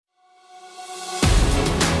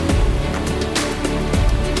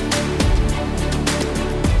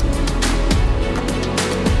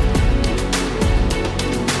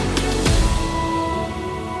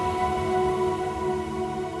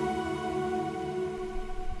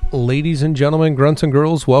Ladies and gentlemen, grunts and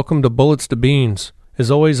girls, welcome to Bullets to Beans.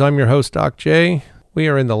 As always, I'm your host, Doc J. We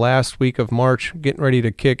are in the last week of March, getting ready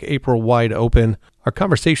to kick April wide open. Our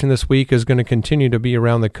conversation this week is going to continue to be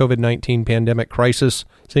around the COVID-19 pandemic crisis,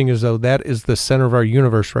 seeing as though that is the center of our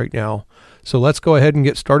universe right now. So let's go ahead and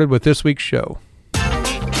get started with this week's show.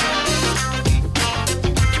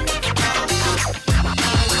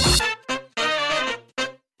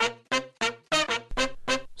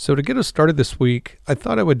 So to get us started this week, I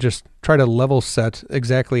thought I would just try to level set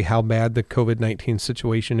exactly how bad the COVID-19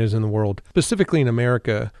 situation is in the world, specifically in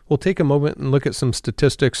America. We'll take a moment and look at some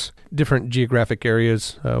statistics, different geographic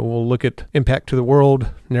areas. We'll look at impact to the world,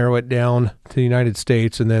 narrow it down to the United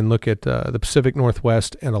States, and then look at the Pacific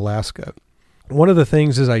Northwest and Alaska. One of the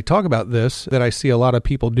things as I talk about this that I see a lot of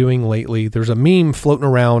people doing lately, there's a meme floating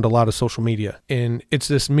around a lot of social media, and it's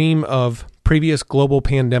this meme of previous global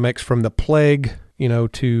pandemics from the plague,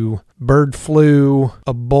 to bird flu,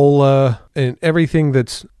 Ebola, and everything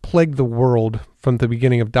that's plagued the world from the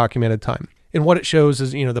beginning of documented time. And what it shows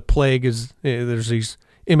is, the plague is, there's these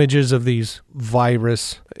images of these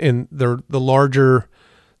virus, and the larger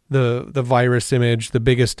the virus image, the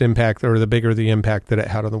biggest impact, or the bigger the impact that it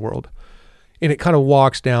had on the world. And it kind of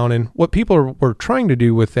walks down, and what people were trying to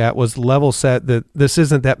do with that was level set that this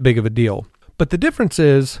isn't that big of a deal. But the difference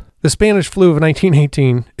is the Spanish flu of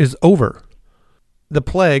 1918 is over. The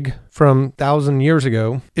plague from 1,000 years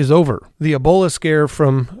ago is over. The Ebola scare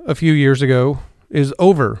from a few years ago is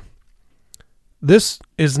over. This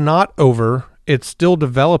is not over. It's still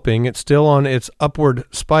developing. It's still on its upward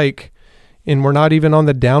spike, and we're not even on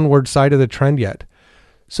the downward side of the trend yet.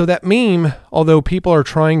 So that meme, although people are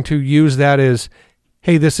trying to use that as,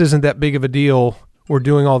 hey, this isn't that big of a deal, we're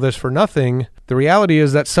doing all this for nothing, the reality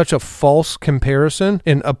is that's such a false comparison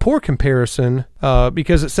and a poor comparison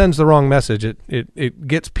because it sends the wrong message. It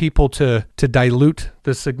gets people to dilute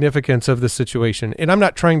the significance of the situation. And I'm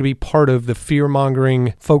not trying to be part of the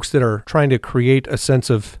fear-mongering folks that are trying to create a sense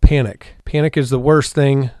of panic. Panic is the worst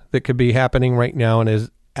thing that could be happening right now and is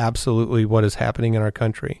absolutely what is happening in our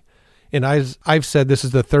country. And I've said this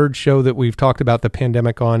is the third show that we've talked about the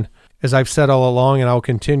pandemic on. As I've said all along, and I'll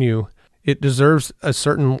continue, it deserves a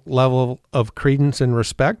certain level of credence and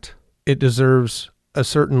respect. It deserves a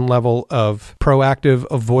certain level of proactive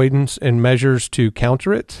avoidance and measures to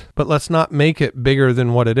counter it. But let's not make it bigger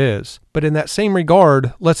than what it is. But in that same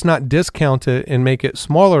regard, let's not discount it and make it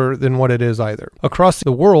smaller than what it is either. Across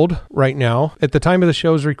the world right now, at the time of the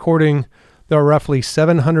show's recording, there are roughly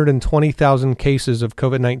 720,000 cases of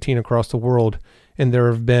COVID-19 across the world, and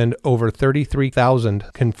there have been over 33,000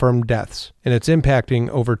 confirmed deaths, and it's impacting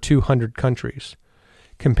over 200 countries.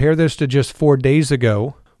 Compare this to just 4 days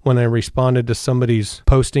ago when I responded to somebody's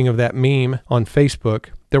posting of that meme on Facebook.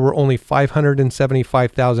 There were only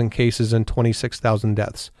 575,000 cases and 26,000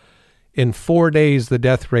 deaths. In 4 days, the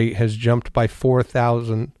death rate has jumped by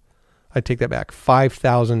 4,000. I take that back,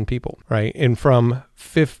 5,000 people, right? And from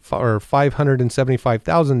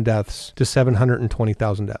 575,000 deaths to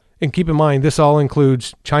 720,000 deaths. And keep in mind, this all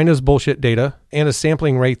includes China's bullshit data and a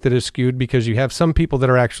sampling rate that is skewed because you have some people that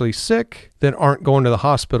are actually sick that aren't going to the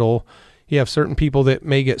hospital. You have certain people that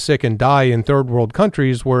may get sick and die in third world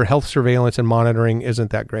countries where health surveillance and monitoring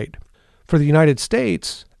isn't that great. For the United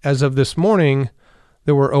States, as of this morning,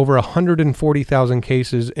 there were over 140,000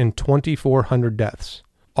 cases and 2,400 deaths.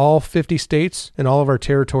 All 50 states and all of our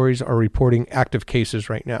territories are reporting active cases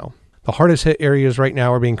right now. The hardest hit areas right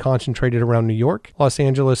now are being concentrated around New York, Los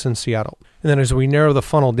Angeles, and Seattle. And then as we narrow the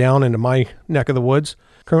funnel down into my neck of the woods,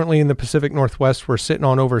 currently in the Pacific Northwest, we're sitting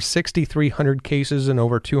on over 6,300 cases and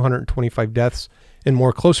over 225 deaths. And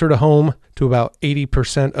more closer to home, to about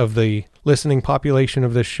 80% of the listening population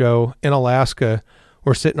of this show, in Alaska,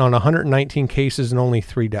 we're sitting on 119 cases and only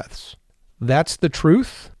 3 deaths. That's the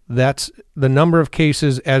truth. That's the number of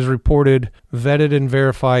cases as reported, vetted and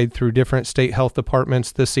verified through different state health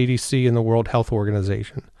departments, the CDC, and the World Health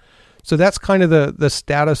Organization. So that's kind of the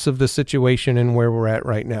status of the situation and where we're at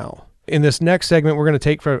right now. In this next segment, we're going to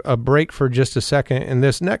take a break for just a second. In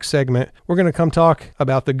this next segment, we're going to come talk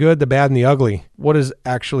about the good, the bad, and the ugly. What is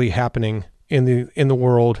actually happening in the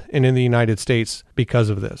world and in the United States because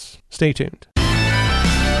of this. Stay tuned.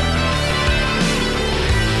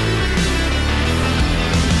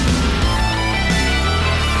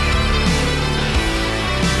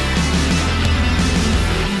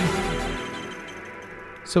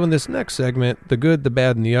 So in this next segment, the good, the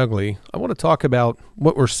bad, and the ugly, I want to talk about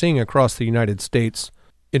what we're seeing across the United States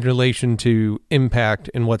in relation to impact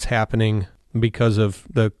and what's happening because of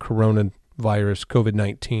the coronavirus,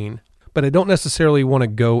 COVID-19. But I don't necessarily want to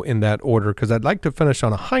go in that order because I'd like to finish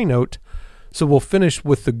on a high note. So we'll finish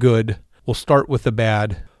with the good. We'll start with the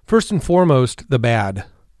bad. First and foremost, the bad.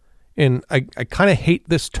 And I kind of hate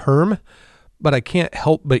this term, but I can't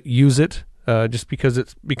help but use it just because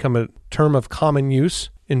it's become a term of common use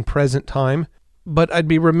in present time. But I'd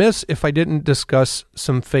be remiss if I didn't discuss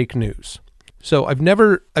some fake news. So I've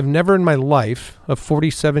never in my life of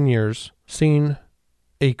 47 years seen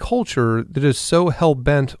a culture that is so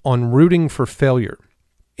hell-bent on rooting for failure.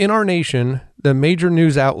 In our nation, the major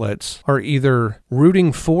news outlets are either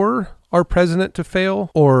rooting for our president to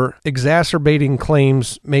fail or exacerbating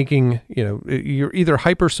claims, making, you're either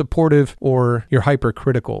hyper supportive or you're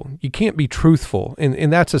hypercritical. You can't be truthful.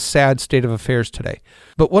 And that's a sad state of affairs today.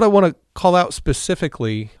 But what I want to call out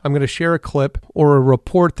specifically, I'm going to share a clip or a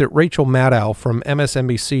report that Rachel Maddow from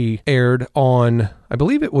MSNBC aired on, I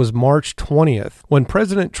believe it was March 20th, when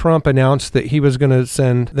President Trump announced that he was going to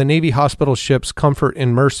send the Navy hospital ships Comfort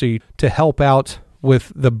and Mercy to help out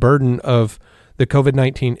with the burden of the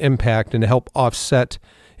COVID-19 impact and to help offset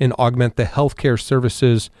and augment the healthcare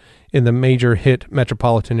services in the major hit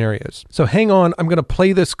metropolitan areas. So hang on, I'm going to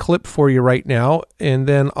play this clip for you right now, and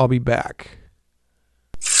then I'll be back.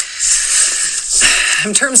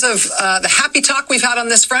 In terms of the happy talk we've had on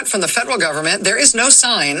this front from the federal government, there is no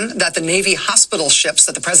sign that the Navy hospital ships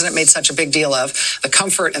that the president made such a big deal of, the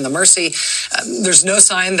Comfort and the Mercy, there's no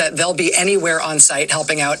sign that they'll be anywhere on site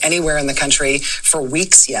helping out anywhere in the country for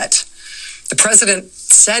weeks yet. The president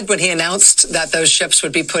said when he announced that those ships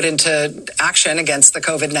would be put into action against the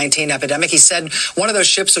COVID-19 epidemic, he said one of those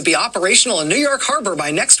ships would be operational in New York Harbor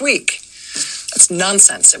by next week. That's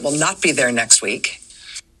nonsense. It will not be there next week.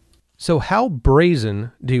 So how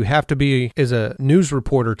brazen do you have to be as a news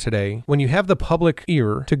reporter today when you have the public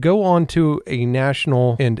ear to go on to a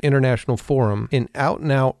national and international forum and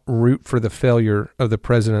out root for the failure of the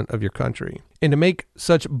president of your country, and to make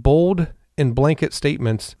such bold and blanket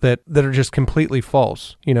statements that are just completely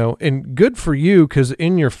false, and good for you, because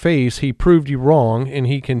in your face, he proved you wrong, and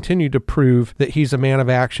he continued to prove that he's a man of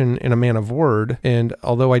action and a man of word. And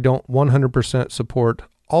although I don't 100% support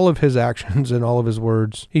all of his actions and all of his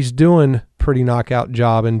words, he's doing a pretty knockout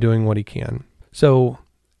job and doing what he can. So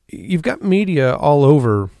you've got media all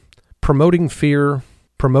over promoting fear,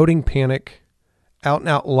 promoting panic, out and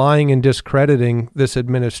out lying and discrediting this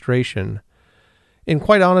administration. And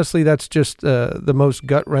quite honestly, that's just the most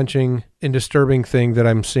gut-wrenching and disturbing thing that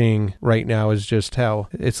I'm seeing right now, is just how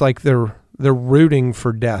it's like they're rooting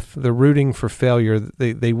for death. They're rooting for failure.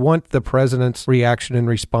 They want the president's reaction and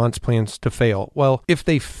response plans to fail. Well, if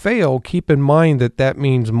they fail, keep in mind that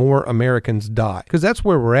means more Americans die, because that's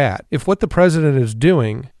where we're at. If what the president is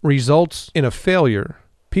doing results in a failure,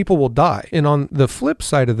 people will die. And on the flip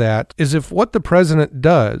side of that is if what the president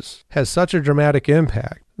does has such a dramatic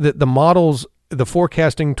impact that the models, the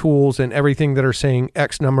forecasting tools and everything that are saying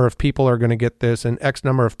X number of people are going to get this and X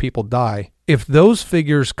number of people die, if those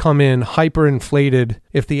figures come in hyperinflated,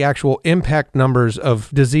 if the actual impact numbers of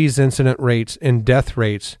disease incident rates and death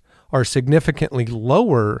rates are significantly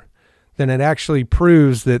lower, then it actually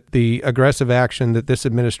proves that the aggressive action that this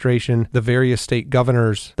administration, the various state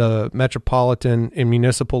governors, the metropolitan and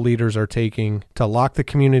municipal leaders are taking to lock the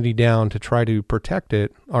community down to try to protect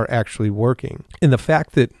it are actually working. And the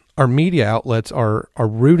fact that our media outlets are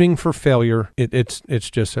rooting for failure, it's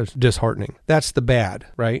just disheartening. That's the bad,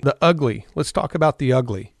 right? The ugly. Let's talk about the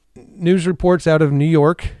ugly. News reports out of New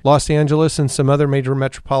York, Los Angeles, and some other major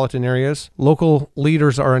metropolitan areas. Local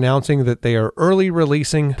leaders are announcing that they are early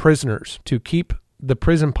releasing prisoners to keep the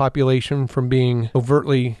prison population from being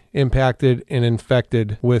overtly impacted and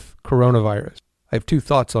infected with coronavirus. I have two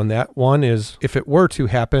thoughts on that. One is, if it were to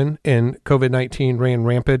happen and COVID-19 ran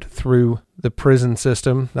rampant through the prison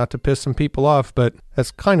system, not to piss some people off, but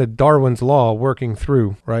that's kind of Darwin's law working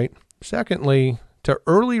through, right? Secondly, to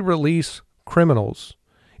early release criminals.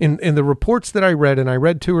 In the reports that I read, and I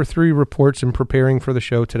read 2 or 3 reports in preparing for the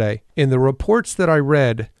show today, in the reports that I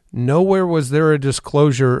read, nowhere was there a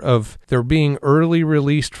disclosure of their being early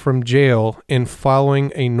released from jail and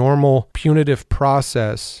following a normal punitive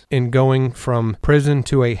process in going from prison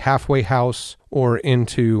to a halfway house or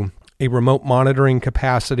into a remote monitoring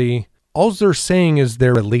capacity. All they're saying is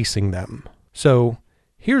they're releasing them. So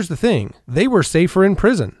here's the thing. They were safer in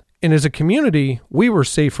prison. And as a community, we were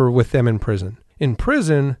safer with them in prison. In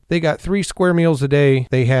prison, they got 3 square meals a day.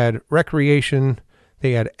 They had recreation.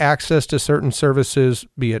 They had access to certain services,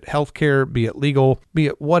 be it healthcare, be it legal, be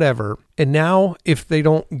it whatever. And now, if they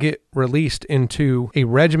don't get released into a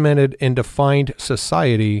regimented and defined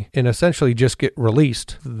society and essentially just get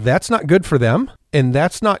released, that's not good for them. And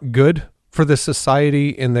that's not good for the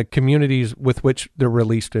society and the communities with which they're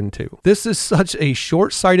released into. This is such a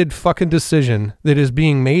short-sighted fucking decision that is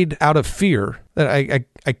being made out of fear.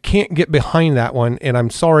 I can't get behind that one, and I'm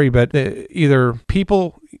sorry, but either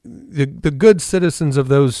people, the good citizens of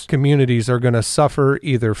those communities are going to suffer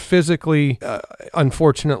either physically,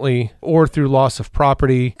 unfortunately, or through loss of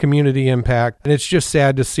property, community impact, and it's just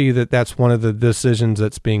sad to see that that's one of the decisions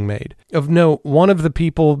that's being made. Of note, one of the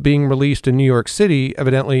people being released in New York City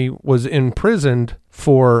evidently was imprisoned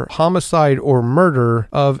for homicide or murder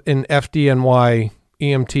of an FDNY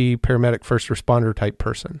EMT, paramedic, first responder type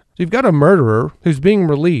person. So you've got a murderer who's being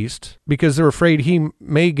released because they're afraid he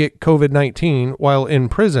may get COVID-19 while in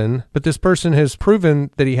prison, but this person has proven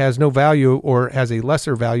that he has no value or has a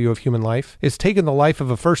lesser value of human life, has taken the life of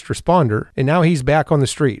a first responder, and now he's back on the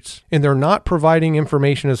streets. And they're not providing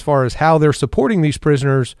information as far as how they're supporting these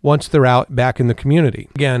prisoners once they're out back in the community.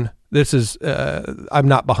 Again, this is, I'm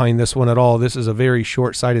not behind this one at all. This is a very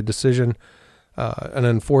short-sighted decision, and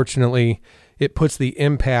unfortunately, it puts the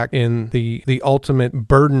impact in the ultimate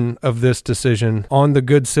burden of this decision on the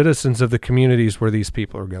good citizens of the communities where these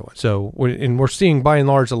people are going. So, we're seeing by and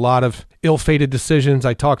large a lot of ill-fated decisions.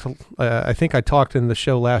 I think I talked in the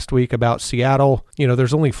show last week about Seattle.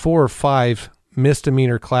 There's only 4 or 5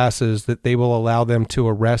 misdemeanor classes that they will allow them to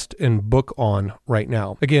arrest and book on right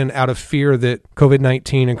now. Again, out of fear that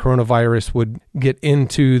COVID-19 and coronavirus would get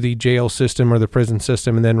into the jail system or the prison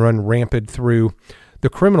system and then run rampant through the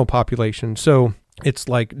criminal population. So it's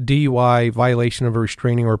like DUI, violation of a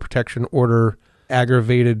restraining or protection order,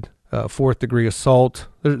 aggravated 4th degree assault.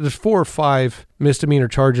 There's 4 or 5 misdemeanor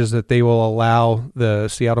charges that they will allow the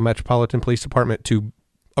Seattle Metropolitan Police Department to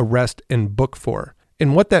arrest and book for.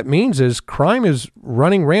 And what that means is crime is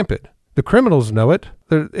running rampant. The criminals know it.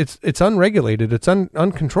 It's unregulated. It's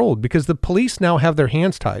uncontrolled because the police now have their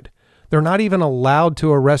hands tied. They're not even allowed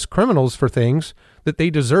to arrest criminals for things that they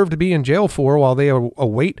deserve to be in jail for while they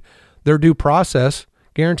await their due process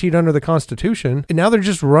guaranteed under the Constitution. And now they're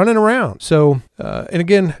just running around. So, and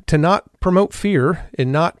again, to not promote fear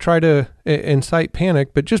and not try to incite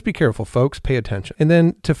panic, but just be careful, folks. Pay attention. And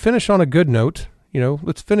then to finish on a good note,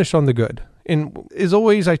 let's finish on the good. And as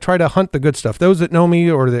always, I try to hunt the good stuff. Those that know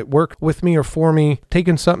me or that work with me or for me,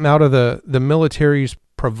 taking something out of the military's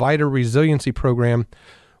provider resiliency program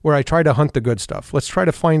where I try to hunt the good stuff. Let's try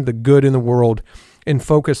to find the good in the world and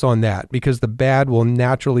focus on that because the bad will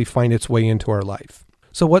naturally find its way into our life.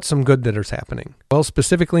 So what's some good that is happening? Well,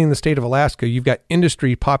 specifically in the state of Alaska, you've got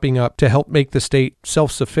industry popping up to help make the state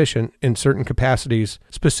self-sufficient in certain capacities,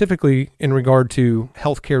 specifically in regard to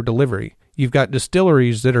healthcare delivery. You've got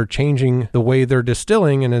distilleries that are changing the way they're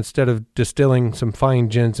distilling, and instead of distilling some fine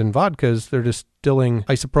gins and vodkas, they're distilling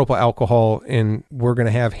isopropyl alcohol, and we're going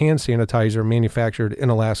to have hand sanitizer manufactured in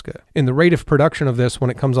Alaska. And the rate of production of this, when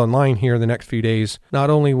it comes online here in the next few days, not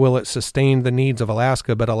only will it sustain the needs of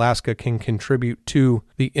Alaska, but Alaska can contribute to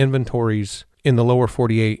the inventories in the lower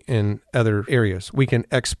 48 and other areas. We can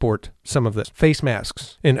export some of this. Face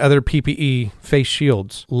masks and other PPE, face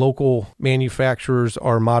shields. Local manufacturers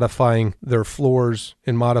are modifying their floors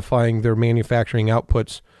and modifying their manufacturing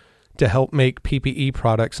outputs to help make PPE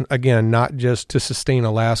products. Again, not just to sustain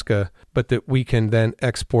Alaska, but that we can then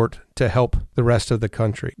export to help the rest of the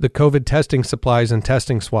country. The COVID testing supplies and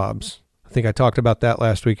testing swabs. I think I talked about that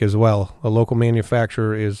last week as well. A local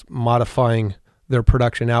manufacturer is modifying their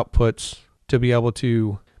production outputs to be able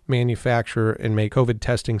to manufacture and make COVID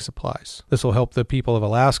testing supplies. This will help the people of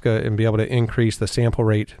Alaska and be able to increase the sample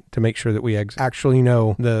rate to make sure that we actually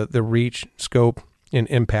know the reach, scope, and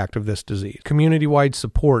impact of this disease. Community-wide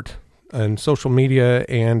support on social media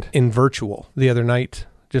and in virtual. The other night,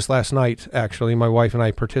 just last night, actually, my wife and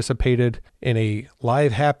I participated in a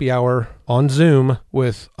live happy hour on Zoom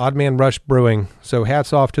with Odd Man Rush Brewing. So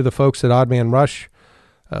hats off to the folks at Odd Man Rush.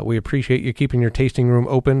 We appreciate you keeping your tasting room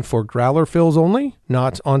open for growler fills only,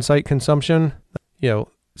 not on-site consumption.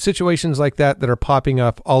 Situations like that are popping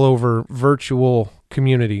up all over virtual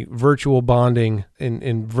community, virtual bonding,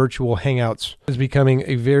 and virtual hangouts is becoming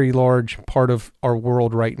a very large part of our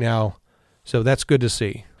world right now. So that's good to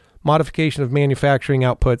see. Modification of manufacturing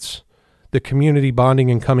outputs, the community bonding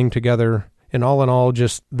and coming together, and all in all,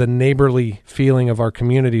 just the neighborly feeling of our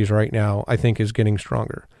communities right now, I think is getting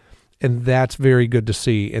stronger. And that's very good to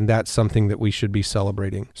see, and that's something that we should be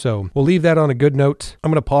celebrating. So we'll leave that on a good note. I'm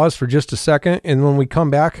going to pause for just a second, and when we come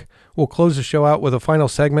back, we'll close the show out with a final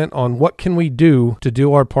segment on what can we do to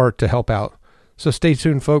do our part to help out. So stay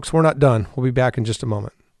tuned, folks. We're not done. We'll be back in just a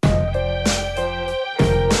moment.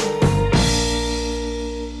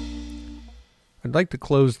 I'd like to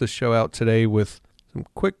close the show out today with some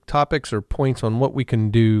quick topics or points on what we can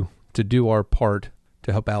do to do our part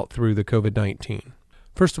to help out through the COVID-19.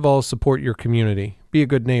 First of all, support your community. Be a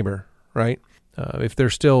good neighbor, right? If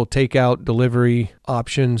there's still takeout delivery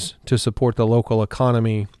options to support the local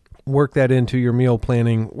economy, work that into your meal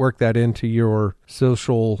planning, work that into your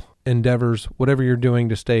social endeavors, whatever you're doing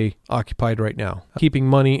to stay occupied right now. Keeping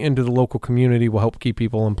money into the local community will help keep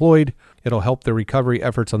people employed. It'll help the recovery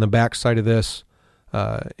efforts on the backside of this.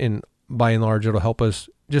 By and large, it'll help us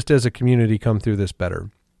just as a community come through this better.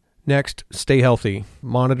 Next, stay healthy.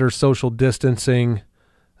 Monitor social distancing,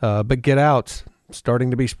 but get out.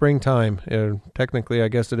 Starting to be springtime. Technically, I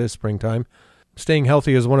guess it is springtime. Staying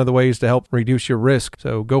healthy is one of the ways to help reduce your risk.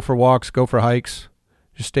 So go for walks, go for hikes.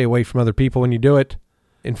 Just stay away from other people when you do it.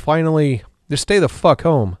 And finally, just stay the fuck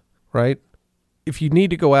home, right? If you need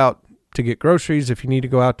to go out to get groceries, if you need to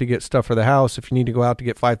go out to get stuff for the house, if you need to go out to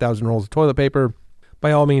get 5,000 rolls of toilet paper,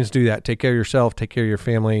 by all means do that. Take care of yourself, take care of your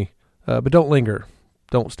family, but don't linger.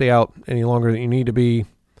 Don't stay out any longer than you need to be.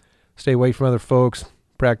 Stay away from other folks.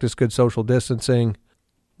 Practice good social distancing.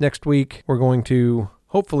 Next week, we're going to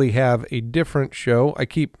hopefully have a different show. I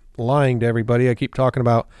keep lying to everybody. I keep talking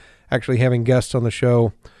about actually having guests on the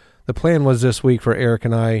show. The plan was this week for Eric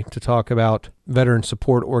and I to talk about veteran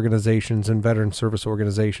support organizations and veteran service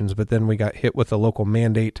organizations, but then we got hit with a local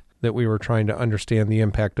mandate that we were trying to understand the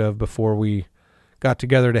impact of before we got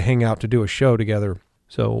together to hang out to do a show together.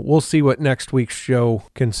 So we'll see what next week's show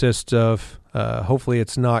consists of. Hopefully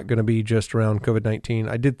it's not going to be just around COVID-19.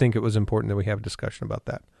 I did think it was important that we have a discussion about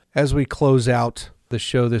that. As we close out the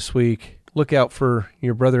show this week, look out for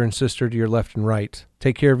your brother and sister to your left and right.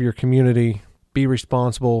 Take care of your community. Be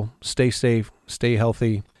responsible. Stay safe. Stay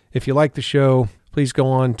healthy. If you like the show, please go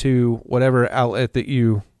on to whatever outlet that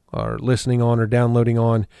you are listening on or downloading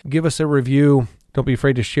on. Give us a review. Don't be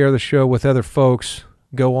afraid to share the show with other folks.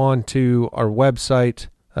 Go on to our website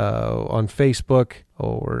on Facebook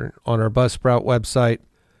or on our Buzzsprout website.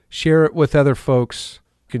 Share it with other folks.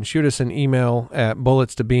 You can shoot us an email at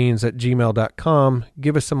bulletstobeans@gmail.com.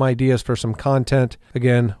 Give us some ideas for some content.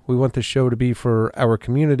 Again, we want the show to be for our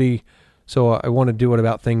community, so I want to do it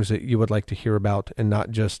about things that you would like to hear about and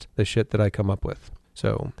not just the shit that I come up with.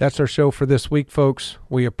 So that's our show for this week, folks.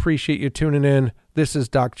 We appreciate you tuning in. This is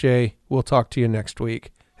Doc J. We'll talk to you next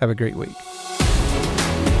week. Have a great week.